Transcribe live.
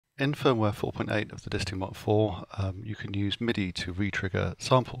In firmware 4.8 of the disting mk4, you can use MIDI to re-trigger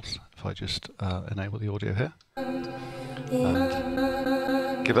samples. If I just enable the audio here and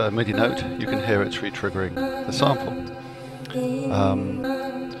give it a MIDI note, you can hear it's re-triggering the sample.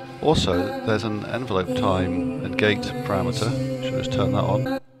 Also, there's an envelope time and gate parameter. Should just turn that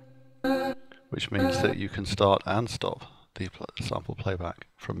on, which means that you can start and stop the sample playback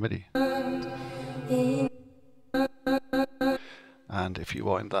from MIDI. And if you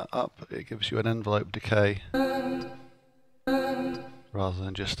wind that up, it gives you an envelope decay rather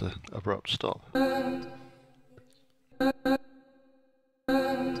than just an abrupt stop.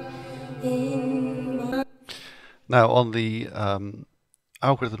 Now, on the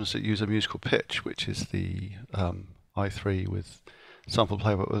algorithms that use a musical pitch, which is the I3 with sample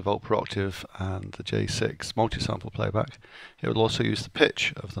playback with volt per octave and the J6 multi-sample playback, it will also use the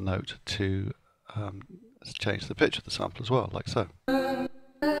pitch of the note to change the pitch of the sample as well, like so.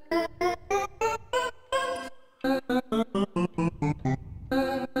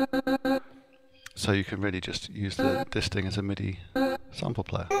 So you can really just use the disting as a MIDI sample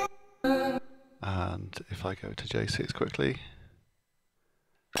player. And if I go to J6 quickly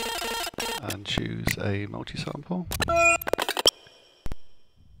and choose a multi-sample,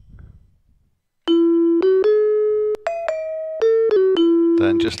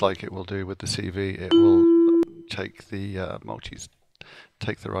 then just like it will do with the CV, it will take the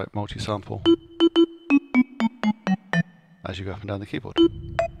right multi-sample as you go up and down the keyboard.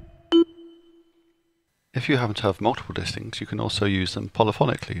 If you happen to have multiple distings, you can also use them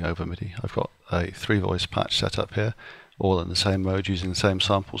polyphonically over MIDI. I've got a 3-voice patch set up here, all in the same mode using the same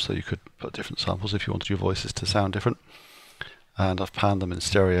samples, so you could put different samples if you wanted your voices to sound different. And I've panned them in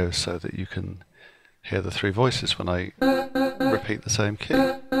stereo so that you can hear the 3 voices when I repeat the same key.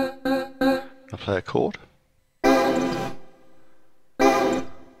 I play a chord.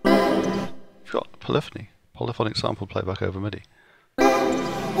 You've got polyphony, polyphonic sample playback over MIDI.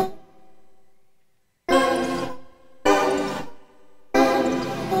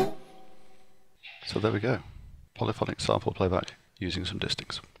 So there we go, polyphonic sample playback using some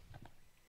distings.